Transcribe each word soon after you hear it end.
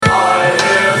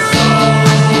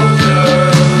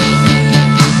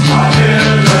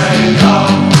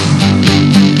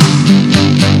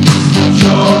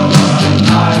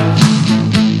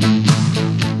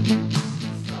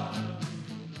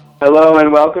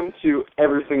welcome to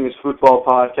Everything is Football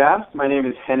podcast. My name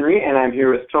is Henry, and I'm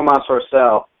here with Tomas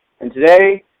Orcel. And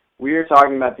today, we are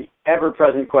talking about the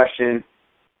ever-present question,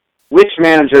 which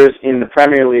managers in the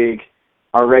Premier League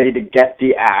are ready to get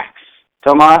the axe?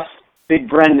 Tomas, Big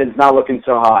Brendan's not looking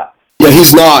so hot. Yeah,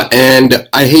 he's not, and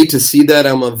I hate to see that.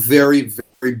 I'm a very,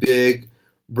 very big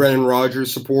Brendan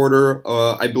Rodgers supporter.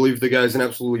 I believe the guy's an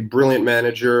absolutely brilliant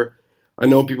manager. I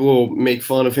know people will make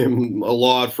fun of him a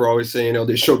lot for always saying,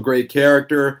 they show great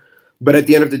character. But at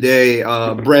the end of the day,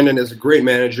 Brendan is a great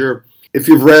manager. If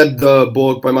you've read the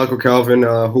book by Michael Calvin,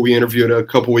 who we interviewed a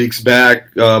couple weeks back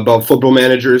about football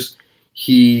managers,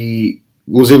 he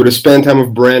was able to spend time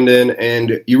with Brendan,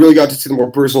 and you really got to see the more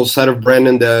personal side of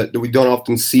Brendan that we don't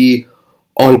often see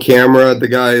on camera. The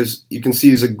guy is, you can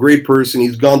see he's a great person.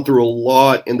 He's gone through a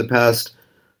lot in the past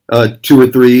 2 or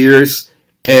 3 years.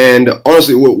 And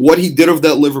honestly, what he did of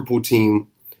that Liverpool team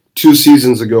 2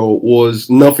 seasons ago was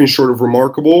nothing short of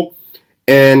remarkable.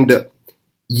 And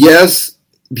yes,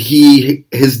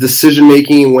 his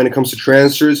decision-making when it comes to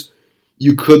transfers,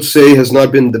 you could say has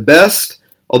not been the best,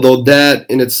 although that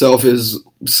in itself is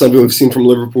something we've seen from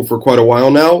Liverpool for quite a while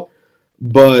now.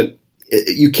 But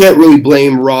you can't really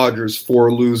blame Rodgers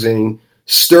for losing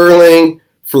Sterling,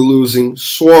 for losing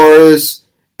Suarez,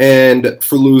 and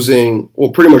for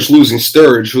pretty much losing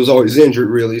Sturridge, who was always injured,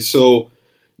 really. So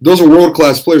those are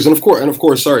world-class players. And of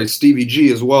course, Stevie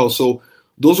G as well. So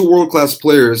those are world-class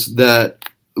players that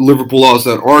Liverpool lost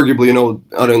that arguably,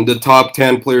 out in the top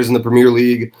 10 players in the Premier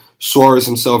League. Suarez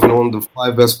himself, one of the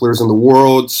 5 best players in the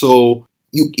world. So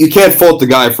you can't fault the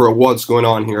guy for what's going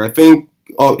on here. I think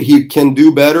he can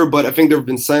do better, but I think there have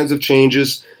been signs of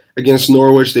changes against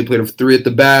Norwich. They played a 3 at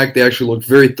the back. They actually looked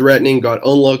very threatening, got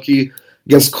unlucky.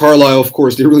 Against Carlisle, of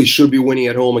course, they really should be winning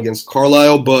at home against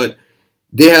Carlisle, but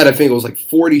they had, I think it was like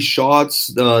 40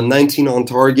 shots, 19 on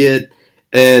target,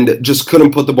 and just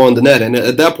couldn't put the ball in the net. And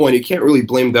at that point, you can't really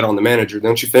blame that on the manager,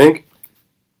 don't you think?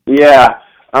 Yeah,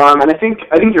 and I think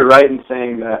you're right in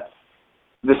saying that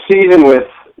the season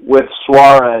with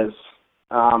Suarez,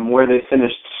 where they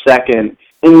finished second,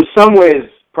 in some ways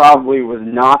probably was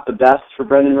not the best for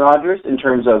Brendan Rodgers in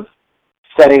terms of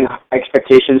setting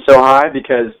expectations so high,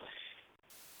 because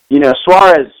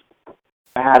Suarez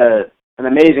had an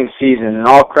amazing season, and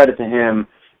all credit to him,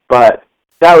 but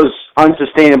that was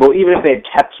unsustainable, even if they had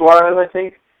kept Suarez, I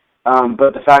think.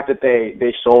 But the fact that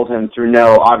they sold him through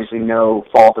obviously no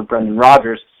fault of Brendan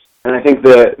Rodgers, and I think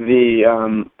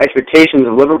the expectations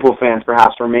of Liverpool fans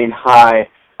perhaps remain high,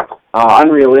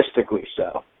 unrealistically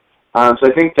so. So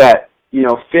I think that,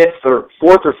 4th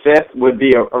or 5th would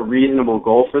be a reasonable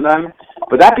goal for them.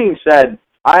 But that being said,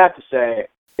 I have to say,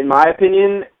 in my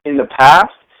opinion, in the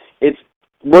past, it's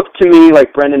looked to me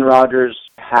like Brendan Rodgers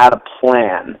had a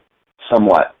plan,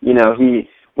 somewhat.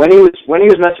 When he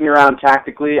was messing around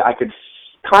tactically, I could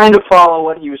kind of follow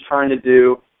what he was trying to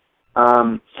do.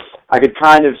 I could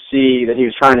kind of see that he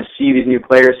was trying to see these new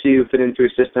players, see who fit into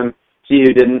his system, see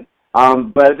who didn't.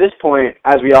 But at this point,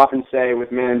 as we often say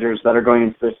with managers that are going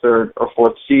into their 3rd or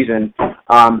 4th season,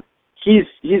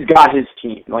 he's got his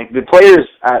team. Like, the players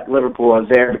at Liverpool are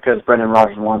there because Brendan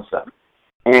Rodgers wants them.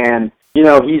 And,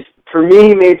 he's, for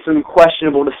me, made some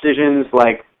questionable decisions,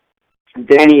 like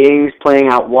Danny Ings playing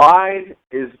out wide.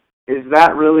 Is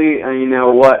that really,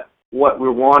 what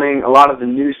we're wanting? A lot of the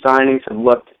new signings have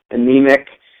looked anemic,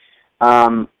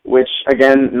 which,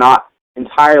 again, not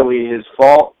entirely his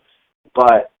fault.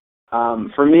 But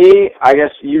for me, I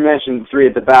guess you mentioned 3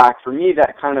 at the back. For me,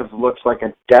 that kind of looks like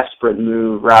a desperate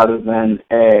move rather than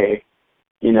a,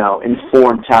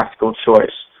 informed tactical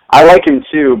choice. I like him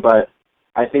too, but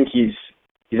I think he's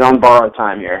on borrowed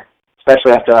time here,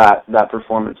 especially after that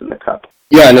performance in the Cup.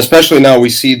 Yeah, and especially now we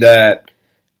see that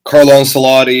Carlo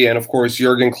Ancelotti and, of course,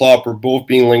 Jurgen Klopp are both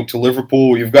being linked to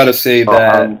Liverpool. You've got to say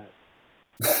that,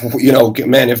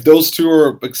 man, if those two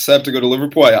are accept to go to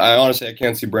Liverpool, I honestly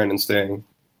can't see Brendan staying.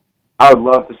 I would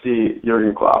love to see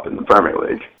Jurgen Klopp in the Premier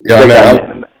League.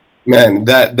 Yeah, man,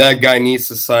 that guy needs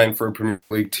to sign for a Premier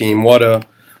League team. What a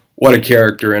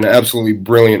character, and an absolutely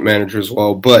brilliant manager as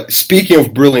well. But speaking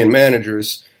of brilliant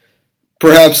managers,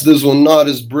 perhaps this one not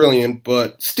as brilliant,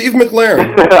 but Steve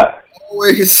McLaren,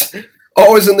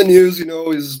 always in the news.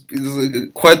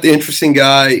 He's quite the interesting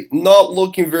guy. Not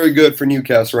looking very good for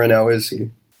Newcastle right now, is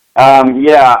he?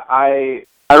 Yeah, I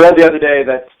read the other day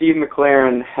that Steve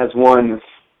McLaren has won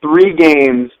 3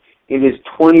 games in his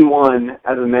 21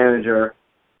 as a manager,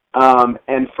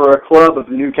 and for a club of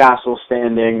Newcastle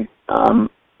standing,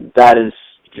 that is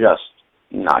just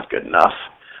not good enough.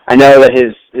 I know that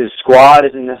his squad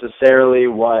isn't necessarily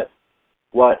what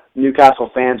Newcastle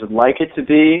fans would like it to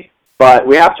be, but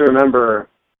we have to remember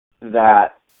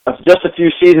that a just a few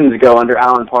seasons ago under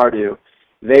Alan Pardew,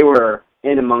 they were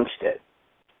in amongst it.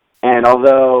 And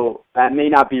although that may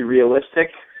not be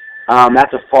realistic,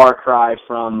 that's a far cry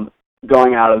from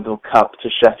going out of the Cup to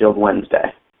Sheffield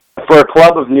Wednesday. For a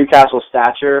club of Newcastle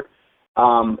stature,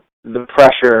 the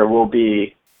pressure will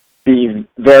be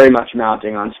very much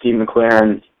mounting on Steve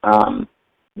McLaren,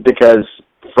 because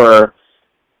for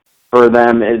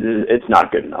them it's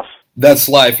not good enough. That's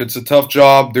life. It's a tough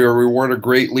job. They're rewarded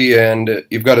greatly, and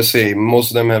you've got to say,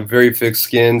 most of them have very thick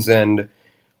skins, and a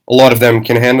lot of them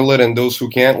can handle it, and those who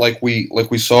can't, like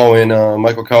we saw in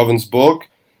Michael Calvin's book,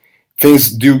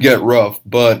 things do get rough.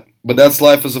 But that's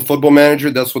life as a football manager.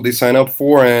 That's what they sign up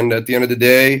for, and at the end of the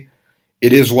day,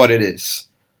 it is what it is.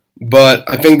 But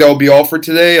I think that will be all for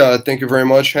today. Thank you very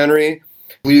much, Henry.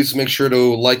 Please make sure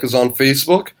to like us on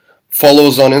Facebook, follow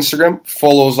us on Instagram,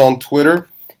 follow us on Twitter.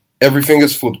 Everything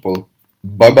is football.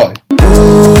 Bye-bye.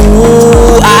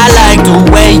 Ooh, I like the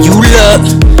way you look.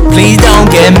 Please don't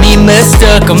get me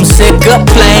mistook. I'm sick of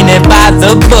playing it by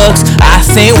the books. I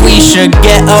think we should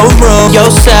get a room.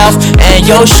 Yourself and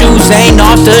your shoes ain't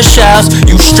off the shelves.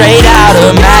 You straight out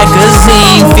of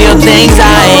magazine. Feel things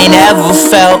I ain't ever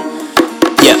felt.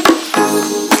 Yeah.